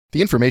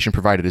The information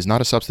provided is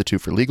not a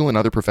substitute for legal and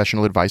other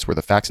professional advice where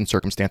the facts and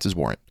circumstances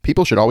warrant.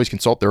 People should always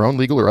consult their own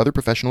legal or other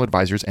professional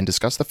advisors and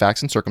discuss the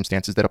facts and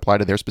circumstances that apply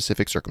to their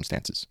specific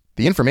circumstances.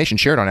 The information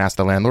shared on Ask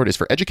the Landlord is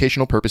for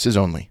educational purposes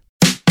only.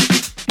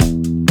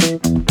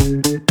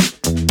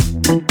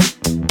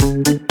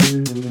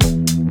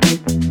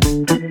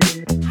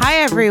 Hi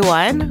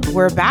everyone,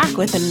 we're back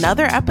with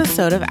another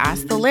episode of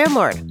Ask the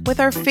Landlord with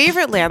our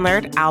favorite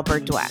landlord,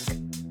 Albert Dweck.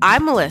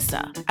 I'm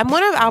Melissa. I'm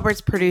one of Albert's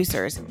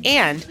producers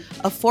and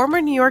a former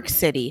New York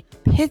City,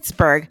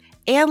 Pittsburgh,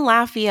 and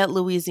Lafayette,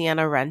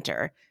 Louisiana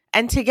renter.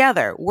 And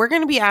together, we're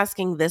going to be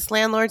asking this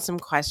landlord some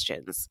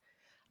questions.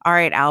 All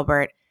right,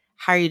 Albert,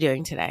 how are you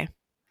doing today?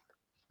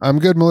 I'm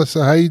good,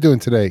 Melissa. How are you doing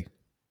today?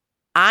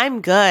 I'm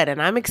good, and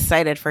I'm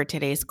excited for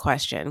today's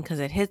question because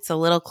it hits a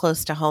little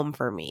close to home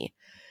for me.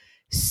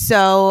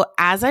 So,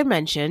 as I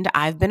mentioned,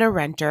 I've been a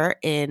renter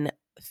in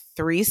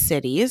 3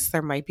 cities.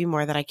 There might be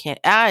more that I can't,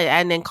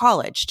 and in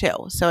college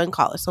too.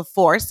 So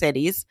 4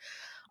 cities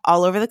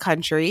all over the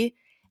country.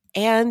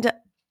 And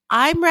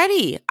I'm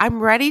ready. I'm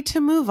ready to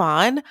move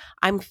on.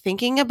 I'm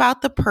thinking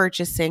about the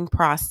purchasing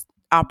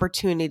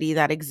opportunity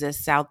that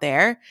exists out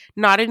there,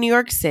 not in New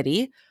York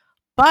City,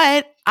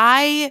 but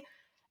I'm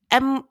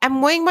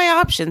weighing my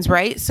options,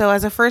 right? So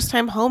as a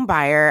first-time home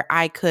buyer,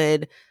 I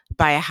could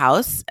buy a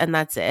house and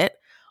that's it.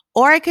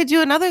 Or I could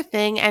do another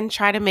thing and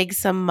try to make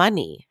some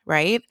money,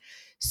 right?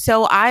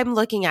 So I'm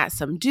looking at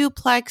some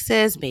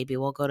duplexes. Maybe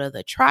we'll go to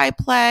the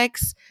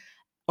triplex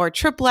or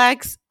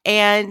triplex.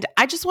 And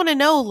I just want to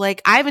know,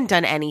 I haven't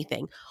done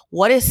anything.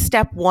 What is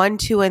step 1,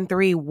 2, and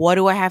 3? What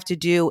do I have to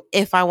do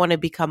if I want to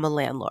become a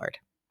landlord?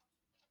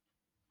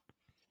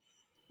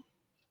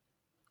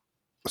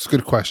 That's a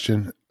good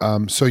question.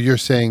 So you're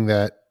saying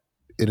that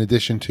in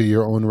addition to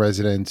your own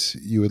residence,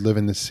 you would live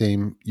in the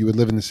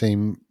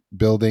same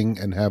building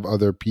and have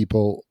other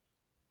people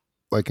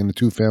like in a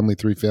 2-family,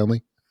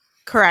 3-family?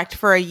 Correct.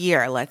 For a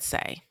year, let's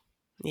say.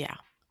 Yeah.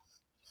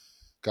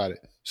 Got it.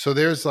 So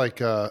there's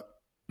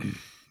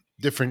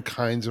different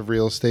kinds of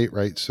real estate,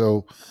 right?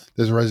 So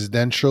there's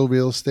residential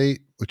real estate,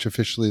 which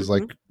officially is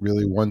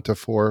really 1 to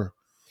 4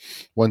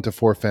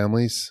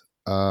 families.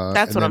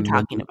 That's what I'm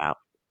talking about.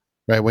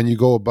 Right. When you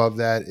go above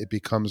that, it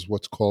becomes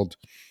what's called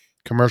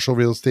commercial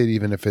real estate,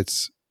 even if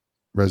it's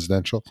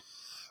residential.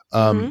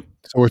 So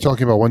we're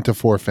talking about 1 to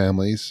 4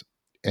 families.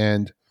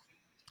 And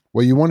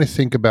what you want to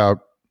think about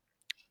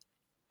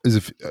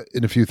is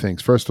in a few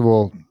things. First of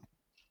all,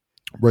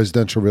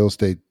 residential real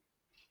estate,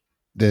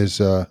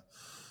 there's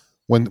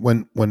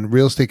when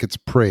real estate gets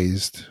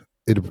appraised,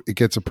 it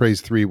gets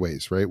appraised 3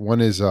 ways, right?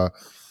 One is a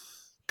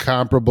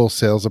comparable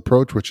sales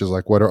approach, which is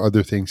what are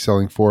other things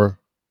selling for?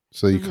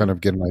 So you kind of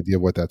get an idea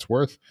of what that's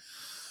worth.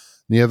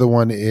 And the other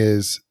one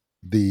is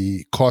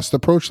the cost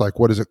approach,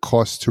 what does it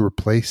cost to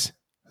replace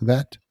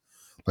that?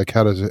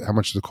 How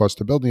much does it cost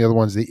to build? And the other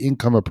one's the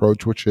income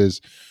approach, which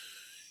is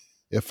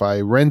if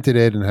I rented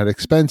it and had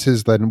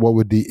expenses, then what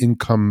would the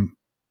income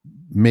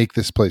make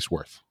this place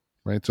worth,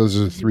 right? So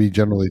those are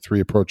generally three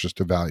approaches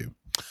to value.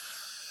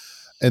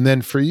 And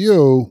then for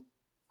you,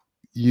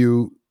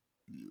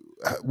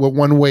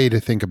 one way to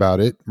think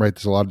about it, right?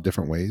 There's a lot of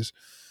different ways.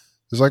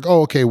 It's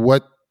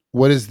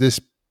what is this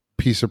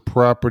piece of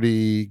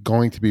property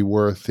going to be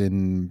worth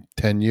in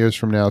 10 years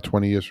from now,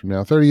 20 years from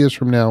now, 30 years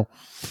from now?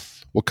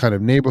 What kind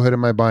of neighborhood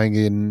am I buying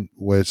in?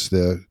 What's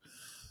the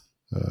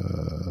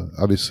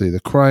obviously the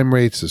crime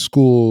rates, the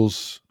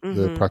schools,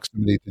 the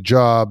proximity to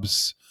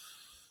jobs,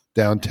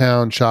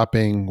 downtown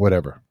shopping,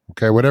 whatever.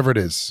 Okay, whatever it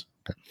is.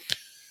 Okay.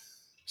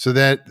 So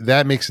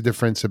that makes a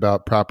difference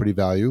about property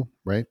value,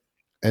 right?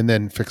 And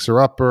then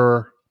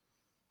fixer-upper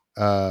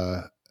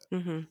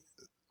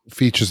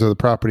features of the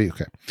property.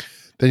 Okay.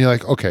 Then you're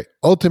okay,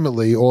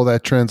 ultimately all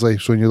that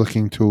translates when you're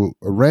looking to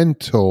a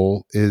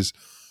rental is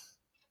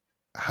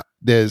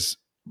there's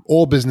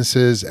all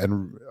businesses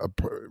and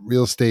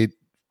real estate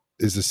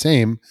is the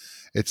same.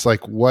 It's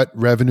what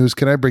revenues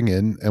can I bring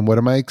in and what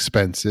are my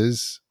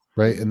expenses,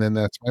 right? And then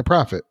that's my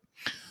profit.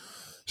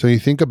 So you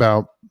think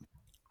about,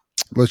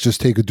 let's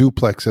just take a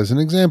duplex as an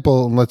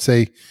example. And let's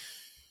say,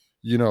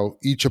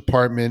 each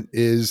apartment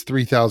is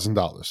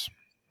 $3,000.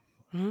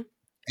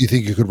 You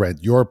think you could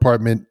rent your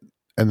apartment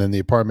and then the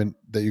apartment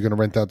that you're going to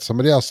rent out to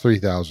somebody else,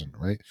 $3,000,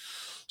 right?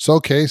 So,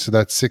 so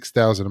that's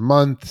 $6,000 a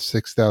month.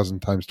 6,000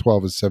 times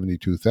 12 is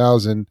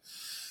 72,000.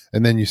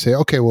 And then you say,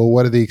 okay, well,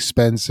 what are the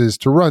expenses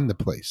to run the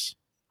place?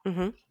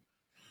 And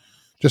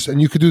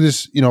you could do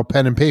this,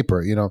 pen and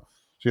paper, So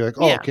you're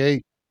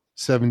okay,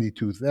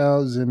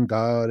 72,000,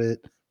 got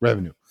it,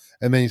 revenue.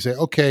 And then you say,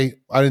 okay,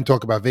 I didn't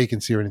talk about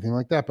vacancy or anything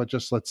like that, but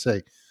just let's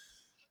say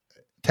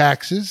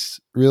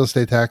taxes, real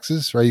estate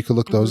taxes, right? You could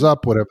look those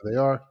up, whatever they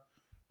are.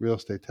 Real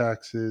estate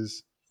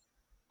taxes,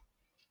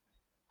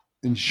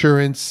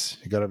 insurance,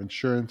 you got to have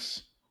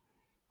insurance.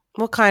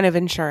 What kind of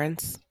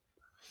insurance?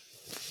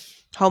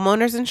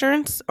 Homeowners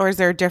insurance? Or is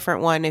there a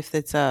different one if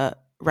it's a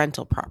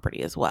rental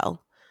property as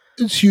well?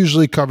 It's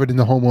usually covered in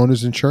the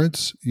homeowners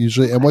insurance,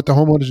 usually. And what the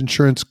homeowners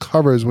insurance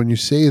covers when you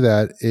say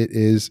that, it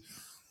is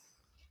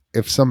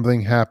if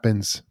something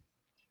happens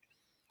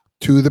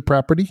to the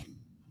property,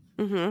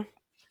 Mm-hmm.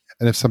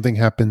 and if something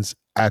happens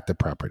at the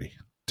property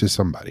to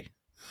somebody.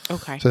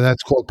 Okay. So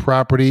that's called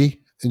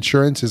property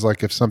insurance. Is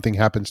like if something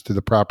happens to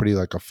the property,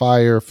 like a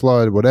fire,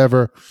 flood,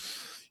 whatever,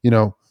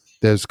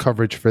 there's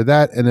coverage for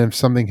that. And if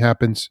something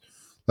happens,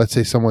 let's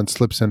say someone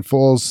slips and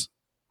falls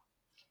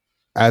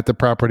at the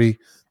property,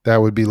 that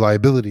would be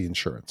liability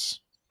insurance.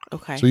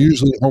 Okay. So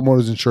usually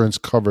homeowners insurance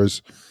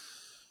covers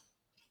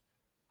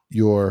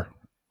the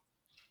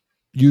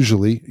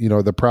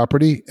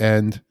property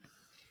and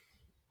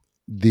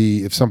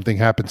if something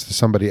happens to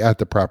somebody at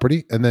the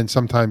property, and then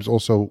sometimes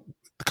also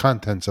the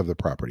contents of the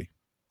property.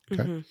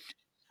 Okay.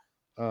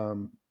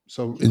 Mm-hmm.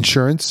 So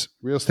insurance,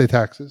 real estate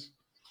taxes,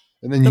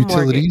 and then The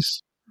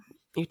utilities.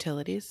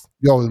 Utilities.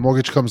 The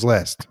mortgage comes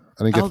last.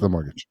 I didn't get to the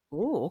mortgage.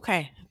 Oh,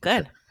 okay.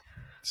 Good.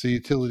 So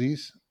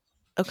utilities.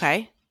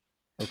 Okay.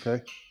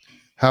 Okay.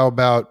 How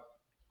about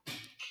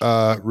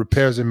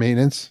repairs and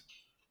maintenance?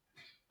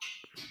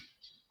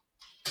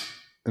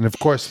 And of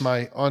course,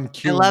 my on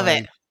cue. I love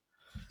it.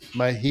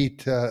 My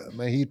heat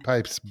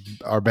pipes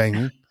are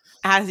banging.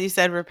 As you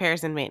said,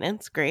 repairs and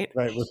maintenance. Great.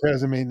 Right.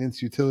 Repairs and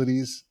maintenance,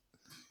 utilities,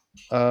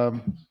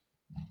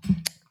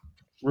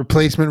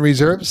 replacement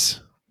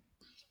reserves.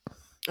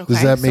 Okay.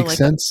 Does that make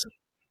sense?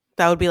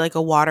 That would be like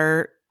a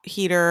water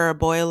heater, a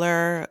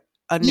boiler,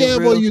 a new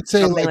roof. Well, you'd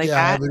say like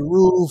I have a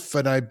roof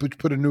and I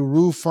put a new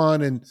roof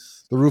on and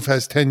the roof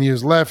has 10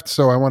 years left.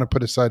 So I want to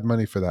put aside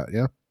money for that.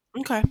 Yeah.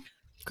 Okay.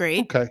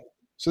 Great. Okay.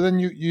 So then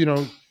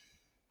and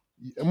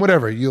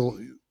whatever you'll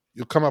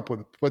come up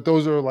with, but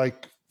those are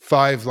like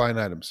 5 line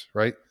items,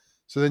 right?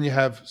 So then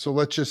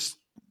let's just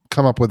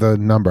come up with a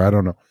number. I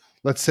don't know.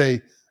 Let's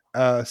say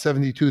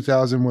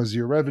 72,000 was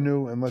your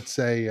revenue, and let's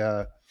say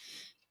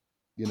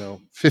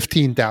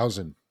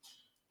 15,000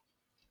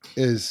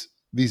 is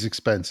these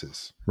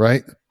expenses,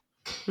 right?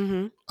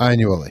 Mm-hmm.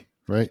 Annually,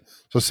 right?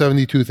 So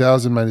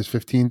 72,000 minus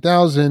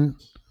 15,000,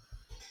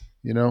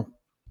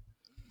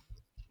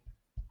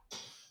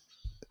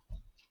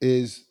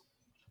 is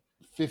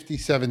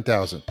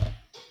 57,000.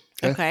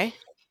 Okay.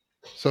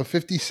 So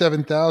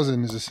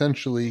 57,000 is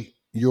essentially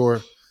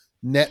your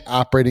net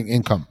operating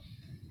income.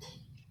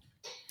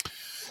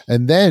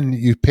 And then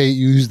you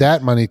use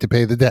that money to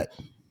pay the debt.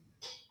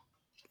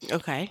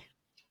 Okay.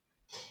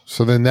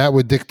 So then that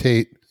would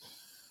dictate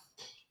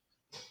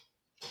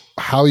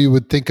how you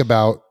would think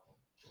about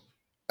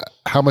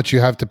how much you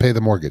have to pay the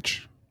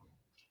mortgage.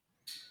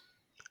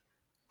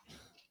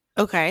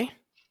 Okay.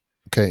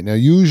 Okay. Now,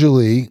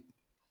 usually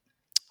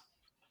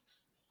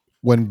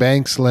when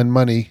banks lend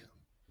money,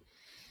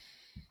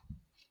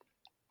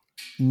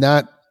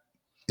 not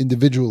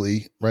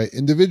individually, right?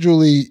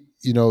 Individually,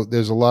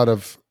 there's a lot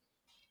of,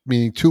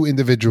 meaning two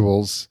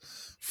individuals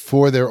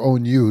for their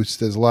own use.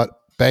 There's a lot,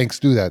 banks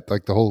do that.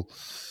 Like the whole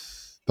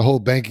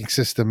banking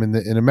system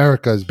in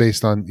America is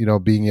based on,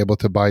 being able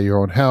to buy your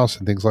own house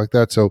and things like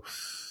that. So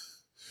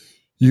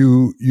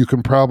you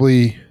can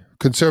probably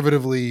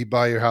conservatively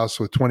buy your house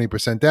with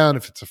 20% down.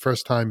 If it's a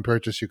first time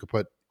purchase, you could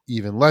put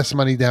even less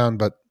money down,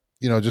 but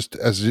just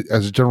as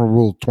a general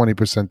rule,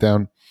 20%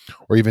 down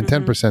or even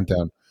 10%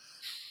 down.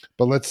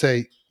 But let's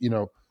say,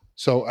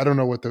 so I don't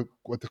know what the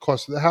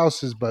cost of the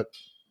house is, but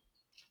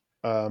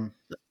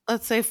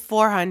let's say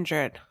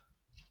 400.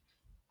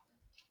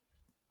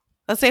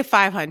 Let's say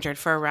 500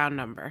 for a round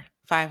number.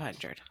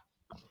 500.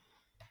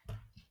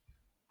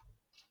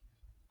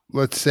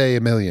 Let's say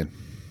 $1 million.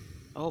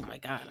 Oh my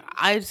God.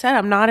 I said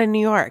I'm not in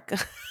New York.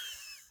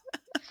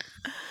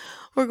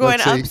 We're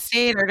going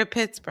upstate or to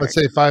Pittsburgh. Let's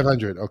say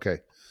 500. Okay.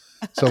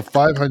 So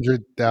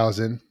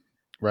 500,000,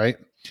 right?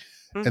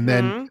 Mm-hmm. And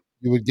then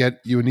you would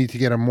need to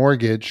get a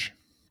mortgage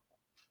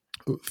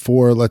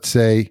for, let's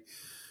say,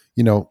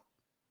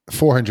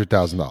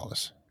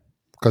 $400,000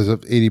 because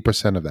of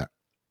 80% of that.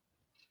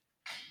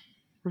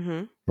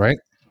 Mm-hmm. Right?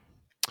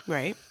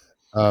 Right.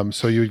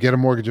 So you would get a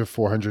mortgage of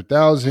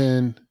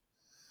 400,000,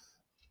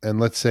 and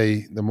let's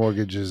say the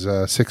mortgage is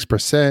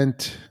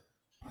 6%,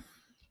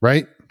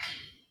 right?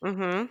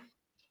 Mm-hmm.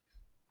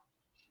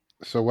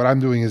 So what I'm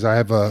doing is I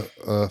have a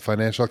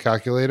financial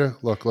calculator.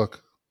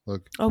 Look.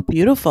 Oh,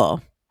 beautiful.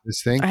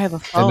 This thing. I have a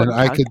phone.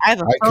 I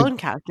have a phone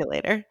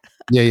calculator.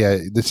 Yeah.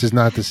 This is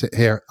not the same.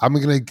 Here, I'm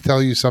going to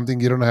tell you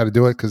something. You don't know how to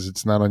do it because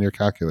it's not on your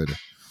calculator.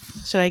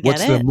 Should I get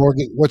it?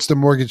 What's the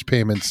mortgage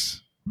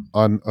payments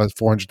on a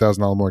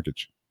 $400,000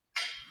 mortgage?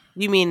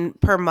 You mean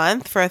per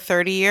month for a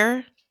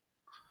 30-year?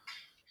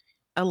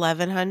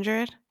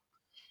 1,100?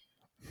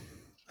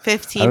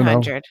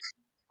 1,500.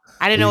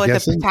 I didn't know what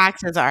the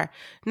taxes are.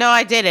 No,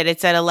 I did it. It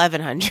said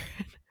 1,100.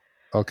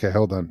 Okay,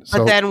 hold on.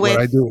 So then what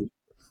I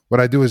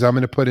do is I'm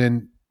going to put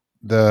in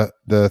the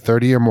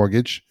 30-year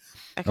mortgage.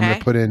 Okay. I'm going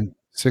to put in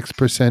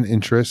 6%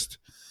 interest,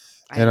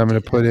 and I'm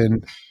going to put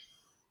in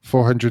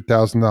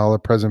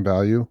 $400,000 present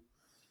value.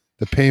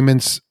 The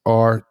payments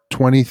are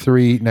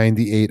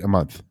 $23.98 a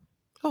month.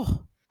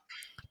 Oh,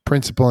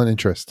 principal and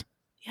interest.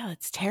 Yeah,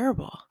 that's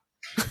terrible.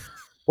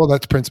 Well,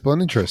 that's principal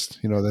and interest.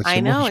 That's I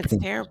know it's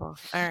terrible.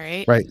 All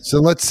right. Right. So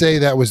let's say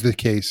that was the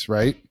case,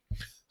 right?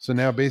 So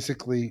now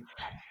basically,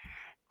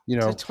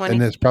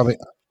 and there's probably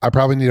I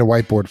probably need a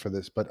whiteboard for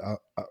this, but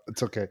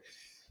it's okay.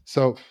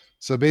 So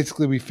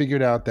basically, we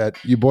figured out that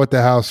you bought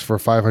the house for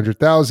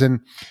 $500,000,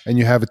 and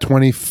you have a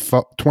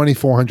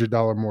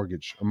 $2,400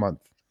 mortgage a month.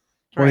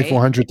 Right.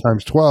 2,400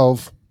 times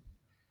 12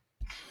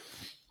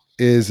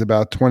 is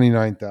about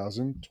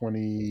 29,000,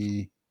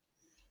 Yeah.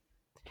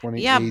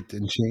 28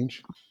 and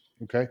change.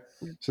 Okay,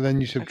 so then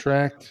you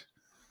subtract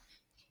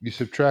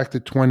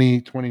the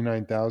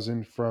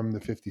 29,000 from the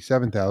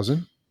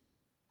 57,000,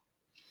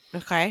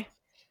 Okay.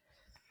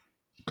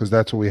 because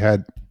that's what we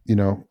had.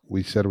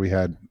 We said we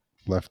had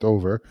left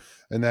over,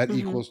 and that Hmm.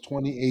 equals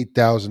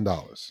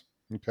 $28,000.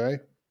 Okay,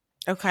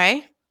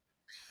 Okay.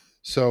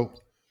 so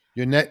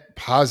your net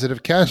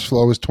positive cash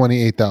flow is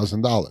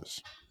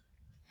 $28,000.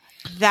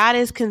 That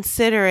is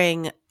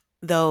considering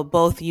though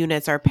both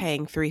units are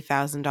paying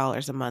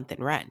 $3,000 a month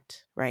in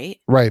rent, right?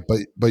 Right,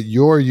 but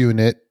your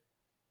unit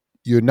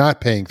you're not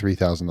paying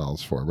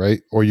 $3,000 for,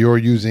 right? Or you're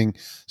using.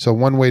 So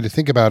one way to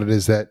think about it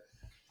is that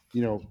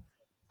you know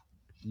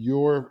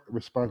your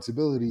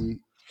responsibility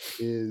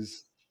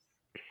is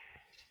The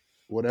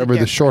whatever the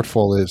difference.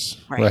 shortfall is,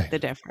 Right. right? The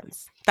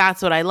difference.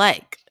 That's what I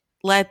like.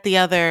 Let the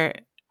other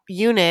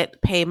unit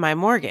pay my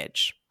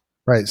mortgage.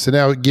 Right. So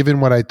now, given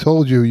what I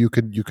told you, you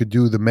could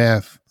do the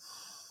math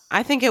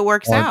I think it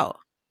works on. out.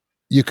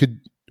 You could.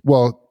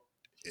 Well,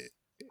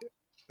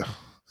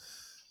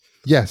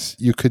 yes,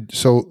 you could.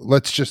 So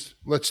let's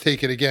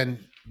take it again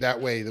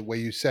that way, the way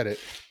you said it.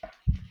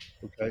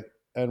 Okay.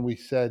 And we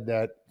said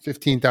that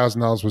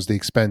 $15,000 was the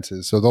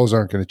expenses, so those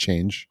aren't going to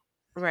change,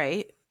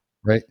 Right.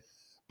 right?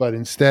 But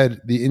instead,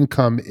 the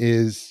income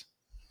is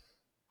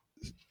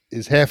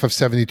half of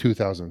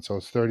 72,000, so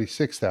it's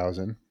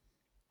 36,000,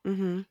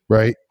 Mm-hmm.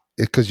 right?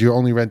 Because you're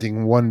only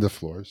renting one of the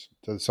floors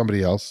to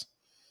somebody else.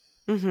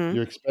 Mm-hmm.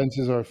 Your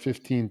expenses are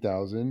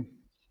 15,000,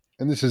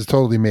 and this is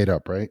totally made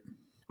up, right?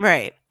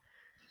 Right.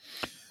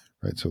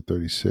 Right. So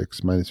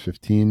 36 minus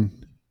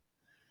 15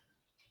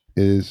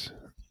 is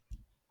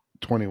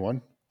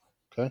 21.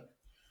 Okay.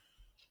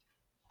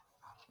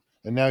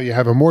 And now you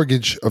have a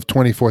mortgage of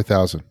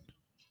 24,000.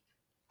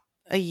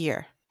 A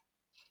year.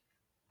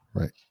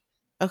 Right.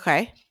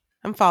 Okay.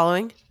 I'm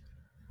following.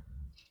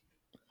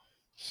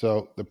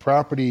 So the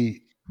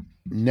property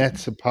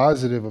nets a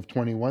positive of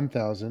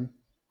 21,000,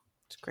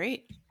 It's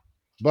great.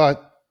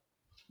 but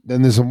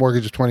then there's a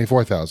mortgage of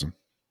 24,000.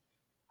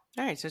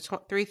 All right. So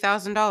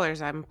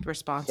 $3,000 I'm So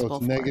responsible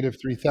it's for negative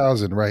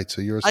 3,000, right?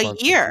 So you're a responsible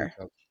for year.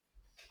 3,000.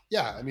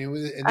 Yeah, I mean, in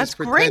this That's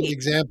pretend great.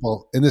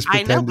 example,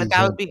 I know, but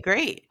that would be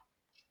great.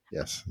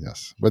 yes,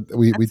 but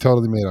we That's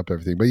totally made up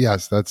everything. But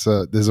yes, that's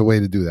there's a way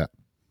to do that.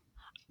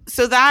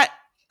 so that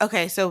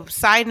okay. So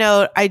side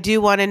note, I do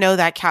want to know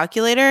that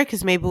calculator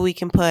because maybe we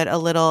can put a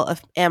little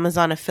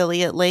Amazon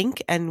affiliate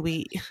link and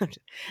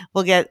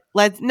we'll get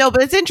let's no,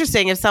 but it's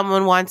interesting if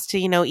someone wants to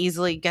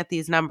easily get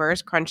these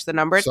numbers, crunch the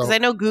numbers because So I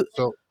know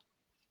so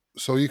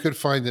so you could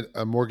find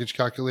a mortgage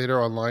calculator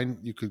online.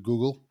 You could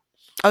Google.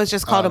 oh, it's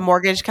just called a Um,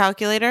 mortgage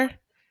calculator.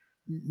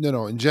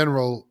 no. In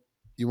general,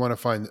 you want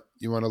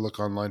to look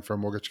online for a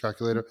mortgage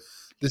calculator.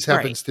 This Right.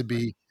 happens to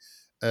be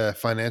a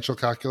financial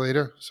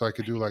calculator, so I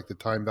could do like the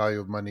time value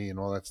of money and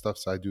all that stuff.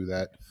 So I do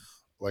that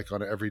like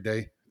on an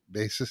everyday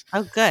basis.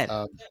 Oh, good.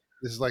 Um,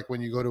 this is like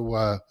when you go to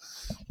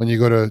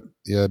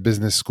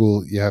business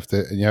school, you have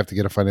to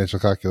get a financial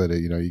calculator.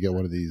 You get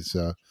one of these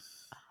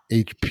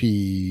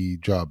HP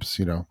jobs.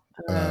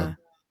 Uh,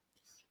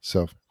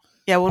 So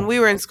yeah, when we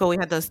were in school, we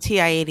had those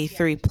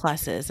TI-83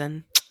 pluses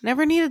and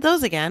never needed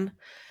those again.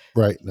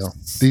 right, no,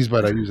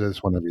 but I use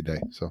this one every day.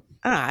 So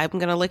I'm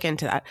gonna look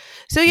into that.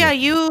 So yeah.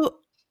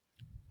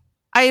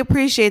 I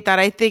appreciate that.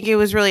 I think it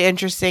was really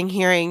interesting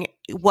hearing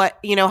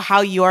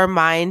how your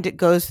mind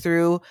goes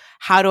through.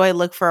 How do I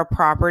look for a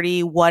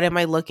property? What am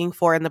I looking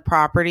for in the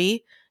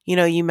property?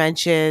 You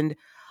mentioned,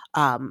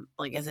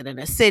 like, is it in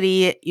a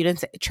city? You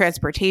didn't say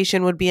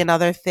transportation would be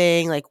another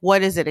thing. Like,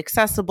 what is it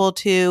accessible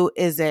to?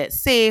 Is it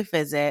safe?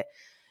 Is it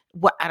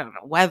what? I don't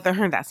know, weather.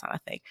 That's not a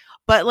thing.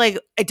 But like,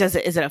 is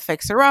it a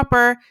fixer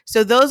upper?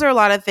 So those are a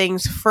lot of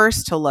things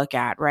first to look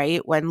at,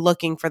 right? When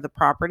looking for the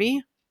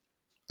property.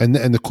 And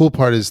the cool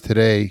part is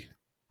today,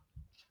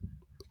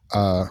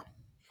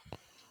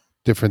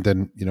 different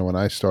than when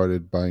I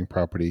started buying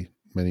property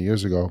many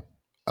years ago.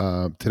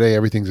 Today,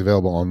 everything's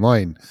available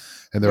online,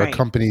 and there are Right.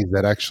 companies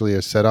that actually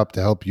are set up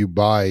to help you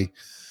buy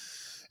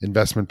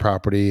investment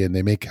property, and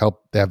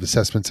they have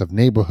assessments of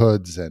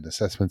neighborhoods and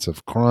assessments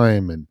of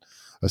crime and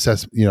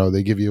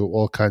they give you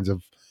all kinds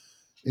of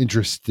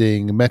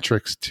interesting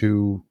metrics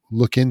to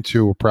look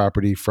into a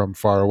property from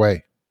far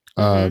away.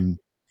 Mhm.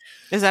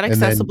 Is that And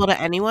then accessible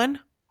to anyone?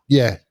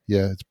 yeah,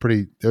 it's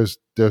pretty. There's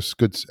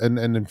good,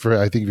 and for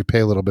I think if you pay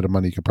a little bit of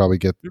money, you could probably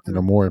get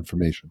Mhm. more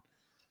information.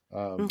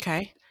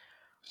 Okay.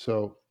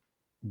 So,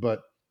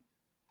 but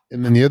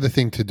and then the other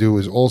thing to do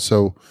is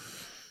also,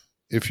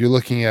 if you're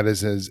looking at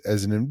it as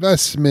an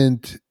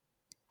investment,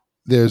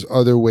 there's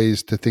other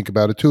ways to think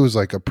about it too, is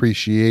like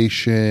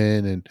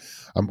appreciation and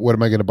what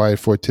am I going to buy it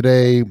for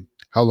today?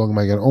 How long am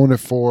I going to own it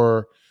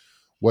for?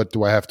 What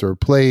do I have to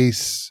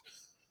replace?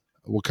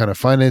 What kind of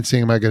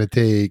financing am I going to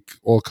take?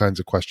 All kinds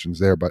of questions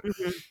there. But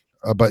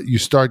you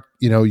start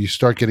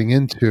getting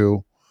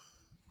into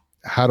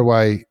how do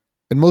I,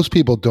 and most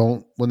people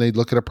don't, when they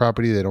look at a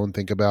property, they don't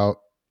think about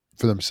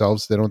for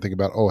themselves. They don't think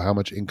about, oh, how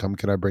much income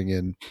can I bring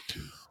in?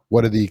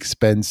 What are the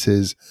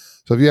expenses?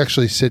 So if you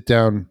actually sit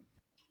down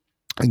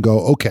and go,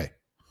 okay,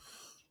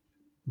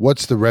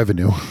 what's the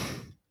revenue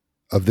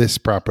of this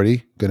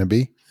property going to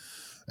be?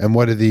 And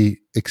what are the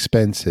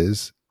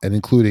expenses, and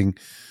including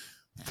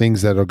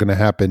things that are going to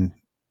happen,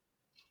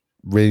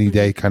 rainy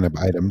day kind of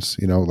items,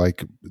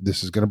 like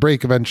this is going to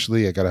break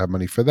eventually. I got to have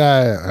money for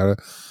that,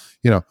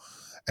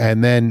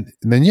 and then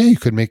yeah, you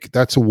could make,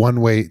 that's a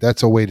way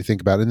to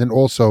think about it. And then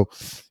also,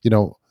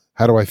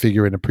 how do I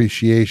figure in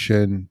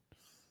appreciation,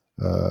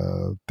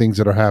 things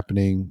that are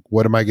happening?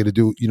 What am I going to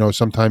do?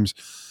 Sometimes,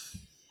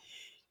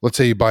 let's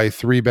say you buy a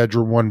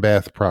 3-bedroom,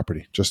 1-bath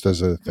property, just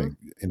as a thing,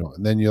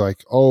 and then you're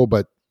like, oh,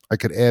 but I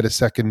could add a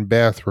second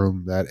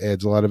bathroom that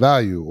adds a lot of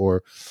value.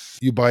 Or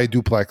you buy a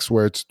duplex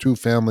where it's 2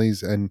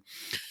 families and,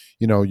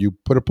 you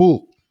put a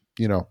pool,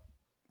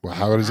 well,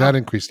 how does that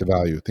increase the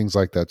value? Things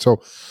like that.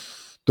 So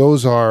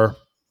those are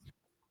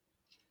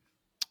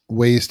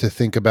ways to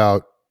think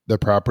about the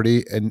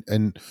property,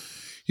 and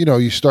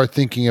you start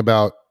thinking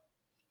about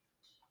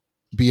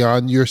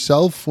beyond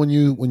yourself when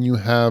you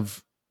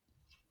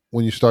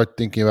start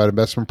thinking about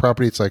investment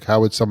property. It's like, how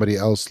would somebody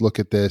else look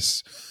at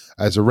this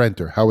as a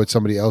renter? How would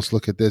somebody else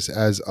look at this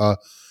as a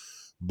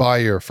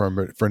buyer for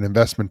an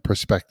investment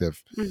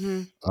perspective?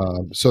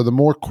 So the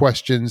more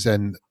questions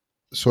and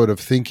sort of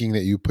thinking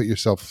that you put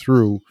yourself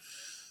through,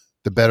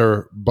 the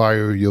better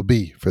buyer you'll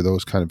be for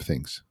those kind of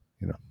things.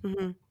 Yep.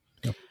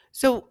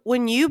 So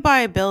when you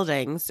buy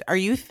buildings, are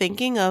you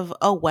thinking of,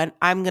 oh, when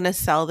I'm going to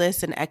sell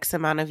this in X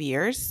amount of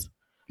years?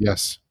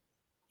 Yes.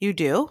 You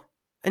do?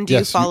 And do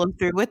you follow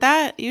through with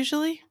that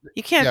usually?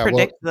 You can't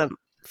predict the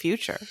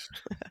future.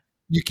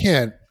 You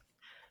can't,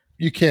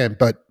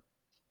 but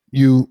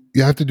you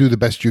have to do the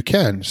best you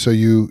can. So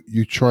you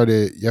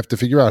have to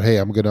figure out,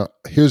 hey,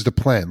 here's the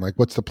plan. Like,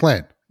 what's the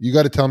plan? You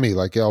got to tell me,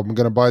 like, oh, I'm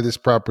going to buy this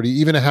property,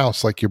 even a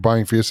house, like you're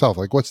buying for yourself.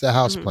 Like, what's the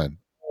house plan?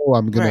 Oh,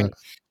 I'm going to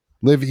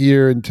live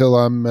here until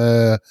I'm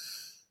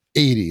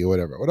 80 or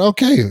whatever. Well,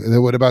 okay.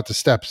 Then what about the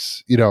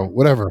steps?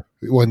 Whatever,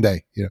 one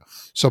day,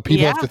 so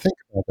people have to think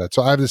about that.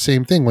 So I have the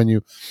same thing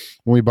when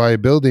we buy a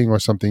building or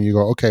something, you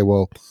go, okay,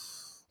 we're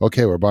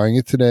buying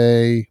it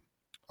today.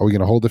 Are we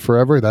going to hold it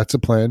forever? That's a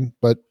plan.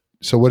 But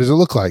so what does it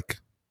look like?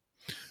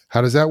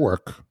 How does that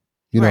work?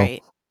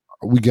 We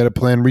get a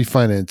plan,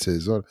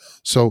 refinances.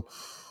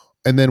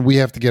 And then we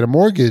have to get a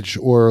mortgage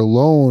or a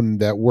loan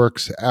that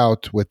works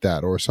out with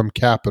that, or some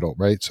capital,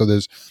 right? So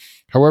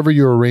however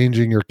you're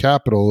arranging your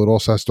capital, it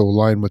also has to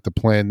align with the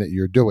plan that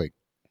you're doing.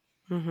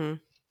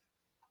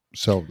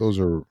 So those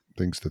are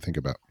things to think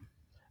about.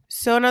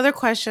 So another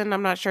question,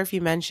 I'm not sure if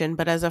you mentioned,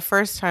 but as a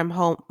first-time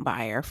home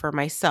buyer for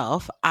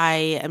myself,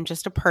 I am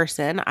just a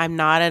person. I'm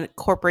not a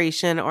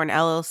corporation or an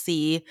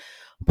LLC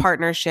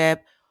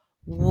partnership.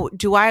 What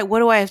do I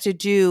have to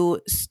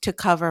do to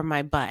cover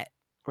my butt,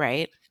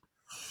 right?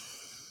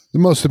 The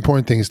most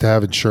important thing is to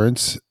have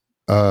insurance.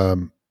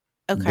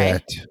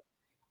 That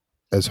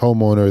as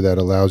homeowner, that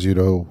allows you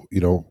to,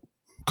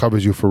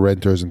 covers you for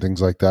renters and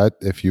things like that.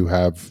 If you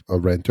have a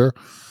renter,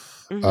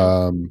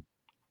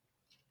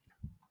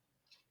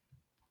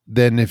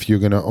 then if you're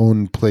going to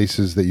own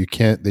places that you're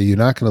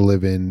not going to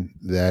live in,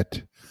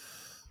 that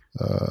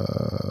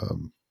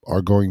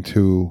are going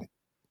to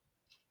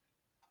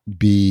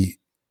be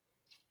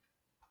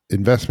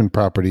investment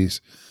properties,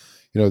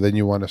 then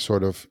you want to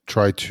sort of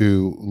try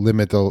to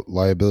limit the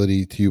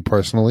liability to you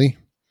personally.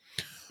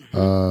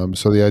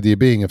 So the idea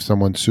being, if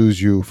someone sues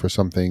you for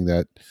something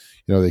that,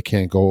 they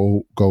can't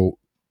go,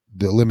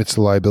 that limits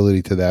the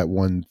liability to that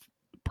one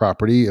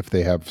property if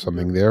they have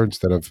something there,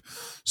 instead of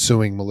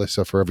suing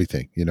Melissa for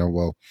everything,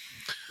 so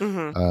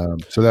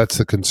that's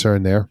the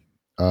concern there.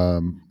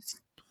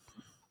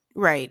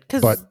 Right.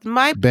 But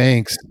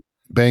banks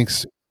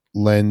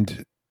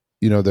lend,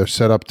 they're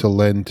set up to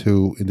lend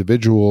to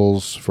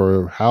individuals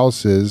for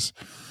houses,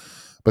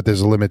 but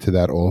there's a limit to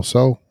that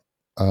also.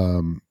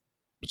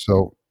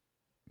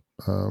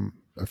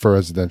 For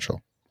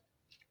residential.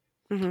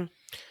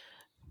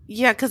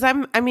 Yeah, because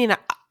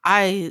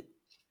I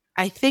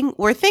think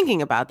we're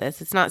thinking about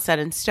this. It's not set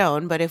in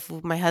stone, but if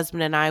my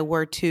husband and I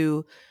were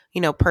to,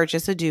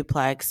 purchase a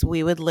duplex,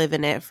 we would live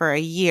in it for a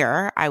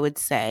year, I would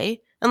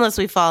say, unless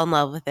we fall in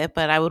love with it.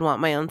 But I would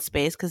want my own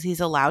space because he's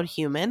a loud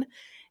human.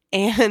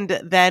 And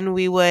then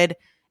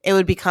it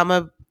would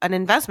become an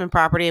investment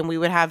property, and we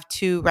would have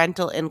 2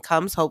 rental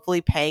incomes,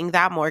 hopefully paying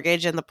that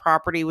mortgage, and the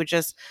property would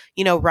just,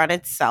 run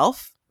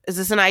itself. Is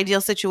this an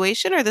ideal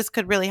situation, or this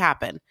could really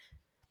happen?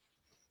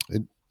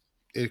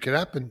 It could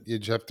happen. You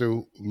just have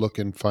to look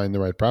and find the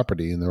right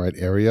property in the right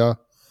area.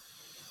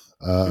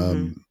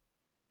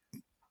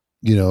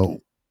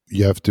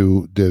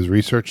 There's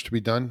research to be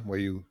done where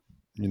you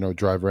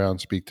drive around,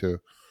 speak to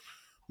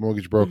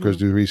mortgage brokers,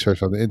 do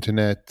research on the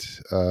internet,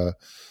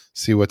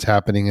 see what's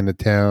happening in the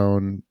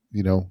town,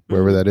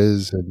 wherever that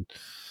is. And,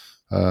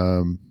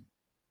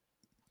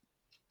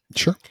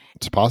 Sure,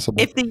 it's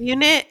possible. If the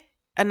unit,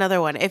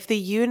 another one, if the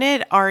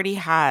unit already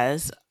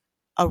has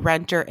a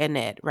renter in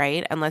it,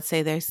 right? And let's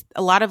say there's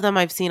a lot of them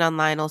I've seen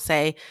online will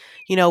say,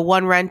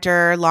 one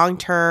renter, long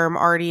term,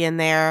 already in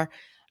there.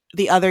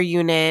 The other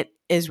unit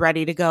is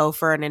ready to go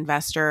for an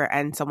investor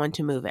and someone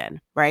to move in,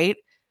 right?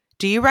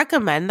 Do you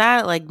recommend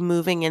that, like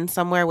moving in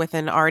somewhere with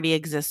an already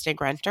existing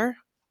renter?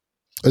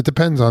 It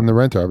depends on the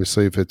renter.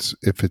 Obviously, if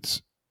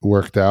it's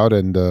worked out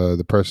and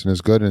the person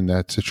is good and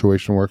that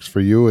situation works for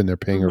you and they're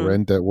paying a Mm-hmm.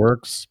 rent that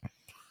works,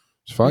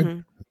 it's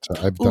fine.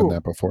 I've done Ooh,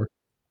 that before.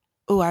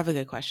 I have a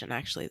good question,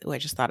 actually. I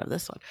just thought of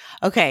this one.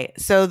 Okay,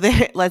 so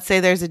let's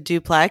say there's a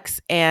duplex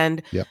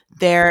and Yep.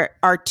 there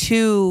are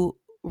two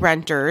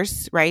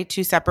renters, right?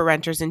 Two separate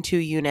renters in two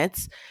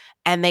units,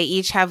 and they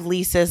each have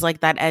leases like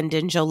that end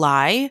in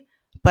July,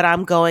 but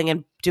I'm going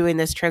and doing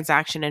this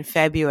transaction in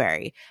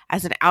February.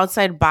 As an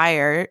outside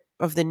buyer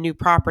of the new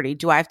property,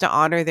 do I have to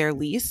honor their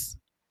lease?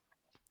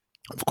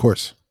 Of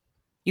course.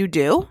 You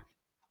do?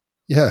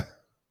 Yeah.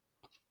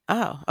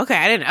 Oh, okay.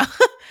 I didn't know.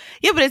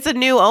 Yeah, but it's a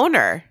new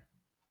owner.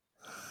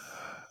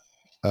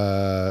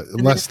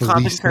 Unless the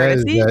common lease says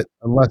courtesy? that,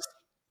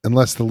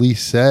 unless the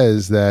lease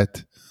says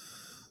that,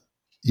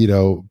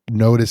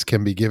 notice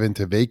can be given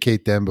to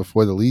vacate them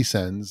before the lease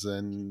ends,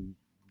 and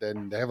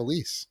then they have a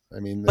lease. I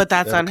mean, But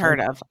that's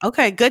unheard of.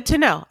 Okay, good to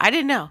know. I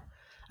didn't know.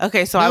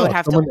 Okay, so I would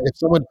have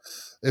to.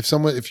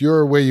 If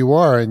you're where you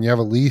are and you have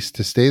a lease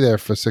to stay there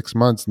for 6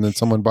 months, and then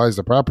someone buys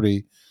the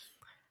property,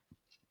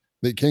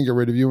 they can't get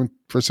rid of you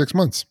for 6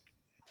 months.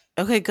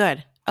 Okay,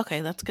 good.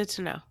 Okay, that's good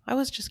to know. I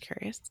was just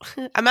curious.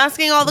 I'm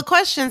asking all the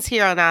questions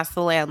here on Ask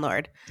the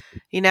Landlord.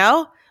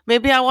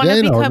 Maybe I want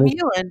to become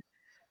you. And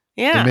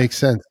It makes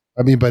sense.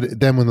 I mean, but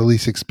then when the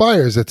lease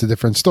expires, that's a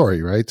different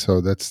story, right?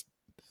 So that's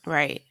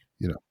right.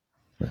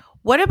 Right.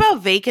 What about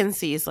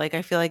vacancies? Like,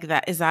 I feel like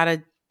that is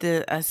that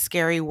a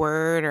scary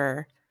word,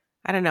 or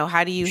I don't know.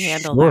 How do you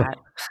handle that?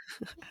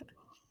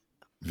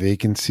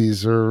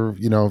 Vacancies are,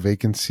 they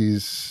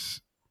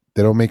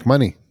don't make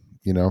money,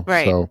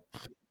 Right. So,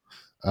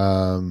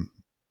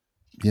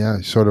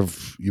 sort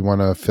of, you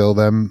want to fill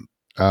them.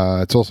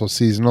 It's also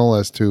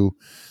seasonal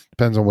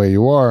depends on where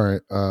you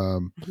are.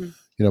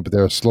 But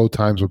there are slow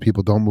times where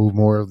people don't move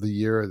more of the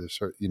year.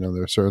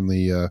 There's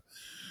certainly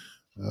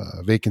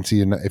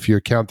vacancy, and if you're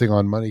counting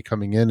on money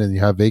coming in and you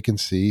have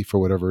vacancy for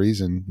whatever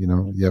reason,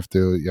 you have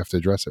to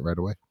address it right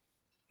away.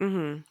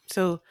 Mm-hmm.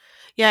 So,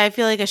 yeah, I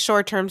feel like a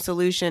short-term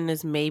solution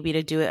is maybe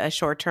to do a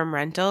short-term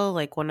rental,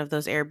 like one of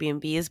those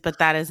Airbnbs, but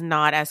that is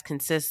not as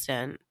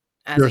consistent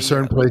as There a are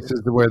certain yearly.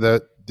 places where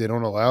that they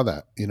don't allow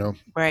that.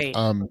 Right.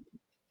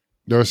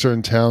 There are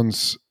certain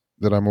towns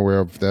that I'm aware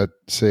of that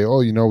say,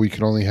 "Oh, we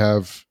can only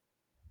have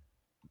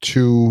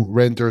 2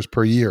 renters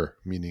per year,"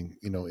 meaning,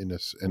 in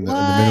this, and the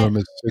minimum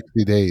is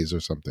 60 days or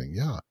something.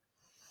 Yeah.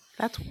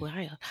 That's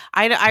wild.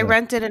 I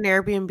rented an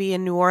Airbnb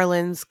in New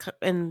Orleans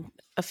in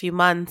a few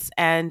months,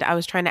 and I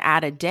was trying to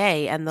add a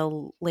day, and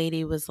the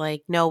lady was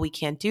like, "No, we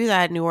can't do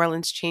that. New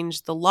Orleans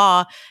changed the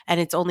law, and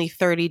it's only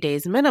 30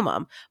 days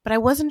minimum." But I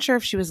wasn't sure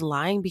if she was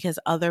lying because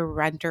other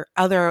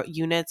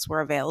units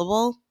were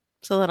available.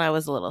 So then I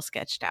was a little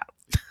sketched out.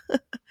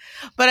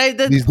 But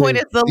the point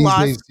is the these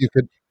law. days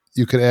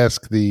you could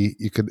ask the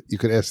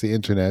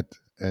internet,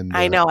 and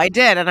I know I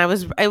did, and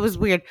it was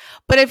weird.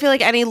 But I feel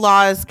like any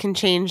laws can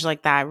change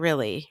like that,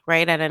 really,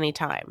 right? At any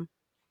time.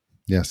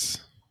 yes.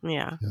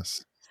 Yeah.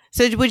 Yes.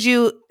 So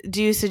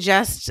do you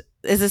suggest,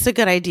 is this a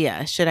good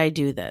idea? Should I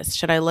do this?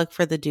 Should I look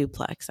for the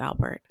duplex,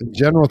 Albert? In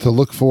general, to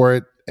look for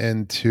it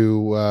and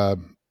to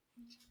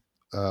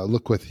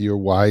look with your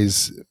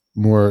wise,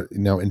 more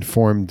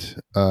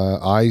informed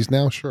eyes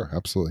now. Sure,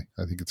 absolutely.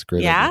 I think it's a great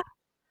idea.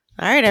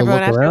 All right, To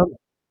everyone.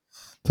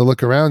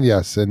 look around,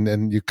 yes,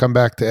 and you come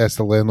back to ask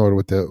the landlord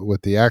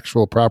with the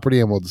actual property,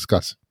 and we'll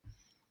discuss.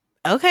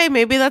 Okay,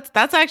 maybe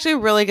that's actually a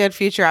really good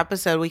future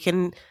episode. We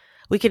can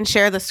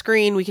share the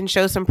screen. We can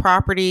show some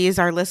properties.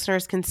 Our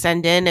listeners can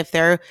send in if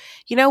they're,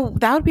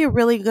 that would be a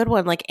really good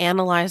one. Like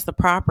analyze the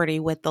property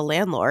with the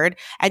landlord,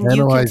 and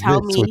you can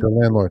tell me with the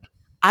landlord.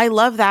 I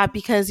love that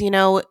because,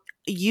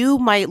 you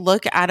might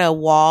look at a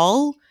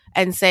wall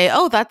and say,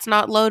 oh, that's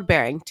not load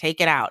bearing. Take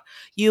it out.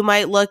 You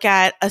might look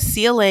at a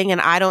ceiling and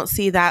I don't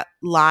see that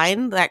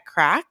line, that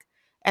crack.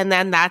 And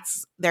then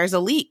there's a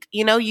leak.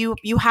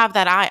 You have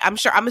that eye.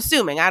 I'm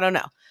assuming, I don't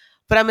know,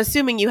 but I'm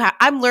assuming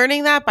I'm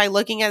learning that by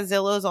looking at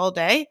Zillows all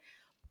day,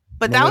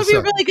 but that would be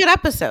a really good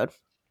episode.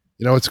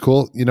 It's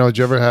cool. Did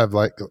you ever have,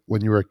 like,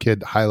 when you were a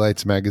kid,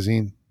 Highlights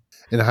magazine?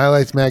 In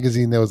Highlights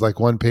magazine, there was like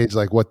one page,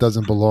 like what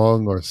doesn't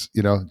belong, or, do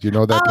you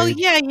know that page?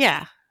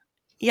 Yeah.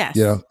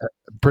 Yes.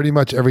 Pretty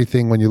much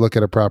everything when you look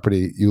at a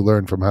property, you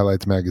learn from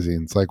Highlights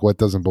magazine. It's like, what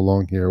doesn't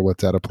belong here?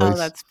 What's out of place? Oh,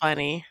 that's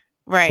funny.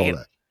 Right.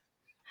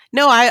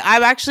 No,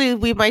 I'm actually,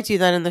 we might do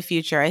that in the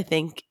future, I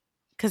think,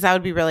 because that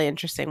would be really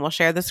interesting. We'll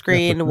share the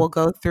screen. Yeah, we'll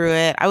go through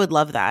it. I would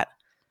love that.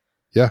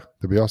 Yeah,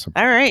 that'd be awesome.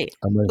 All right.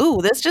 Ooh,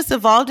 this just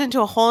evolved into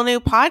a whole new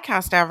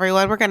podcast,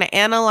 everyone. We're going to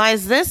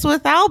analyze this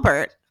with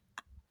Albert.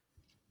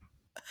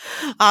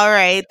 All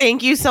right.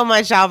 Thank you so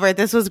much, Albert.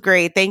 This was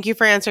great. Thank you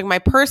for answering my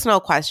personal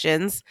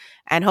questions,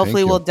 and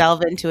hopefully we'll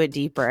delve into it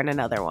deeper in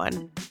another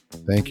one.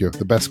 Thank you.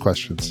 The best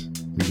questions.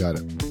 You got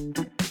it.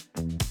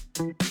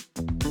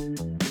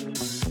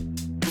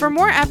 For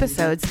more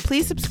episodes,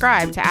 please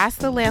subscribe to Ask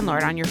the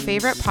Landlord on your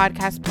favorite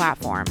podcast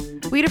platform.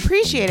 We'd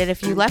appreciate it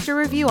if you left a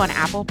review on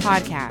Apple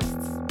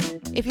Podcasts.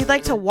 If you'd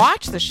like to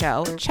watch the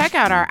show, check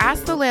out our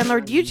Ask the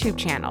Landlord YouTube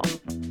channel.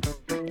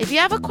 If you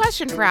have a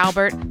question for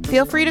Albert,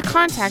 feel free to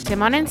contact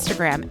him on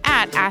Instagram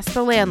at Ask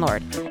the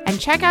Landlord and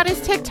check out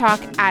his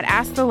TikTok at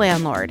Ask the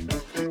Landlord.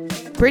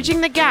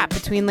 Bridging the gap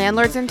between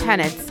landlords and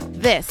tenants,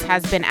 this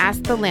has been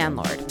Ask the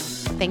Landlord.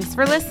 Thanks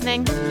for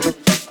listening.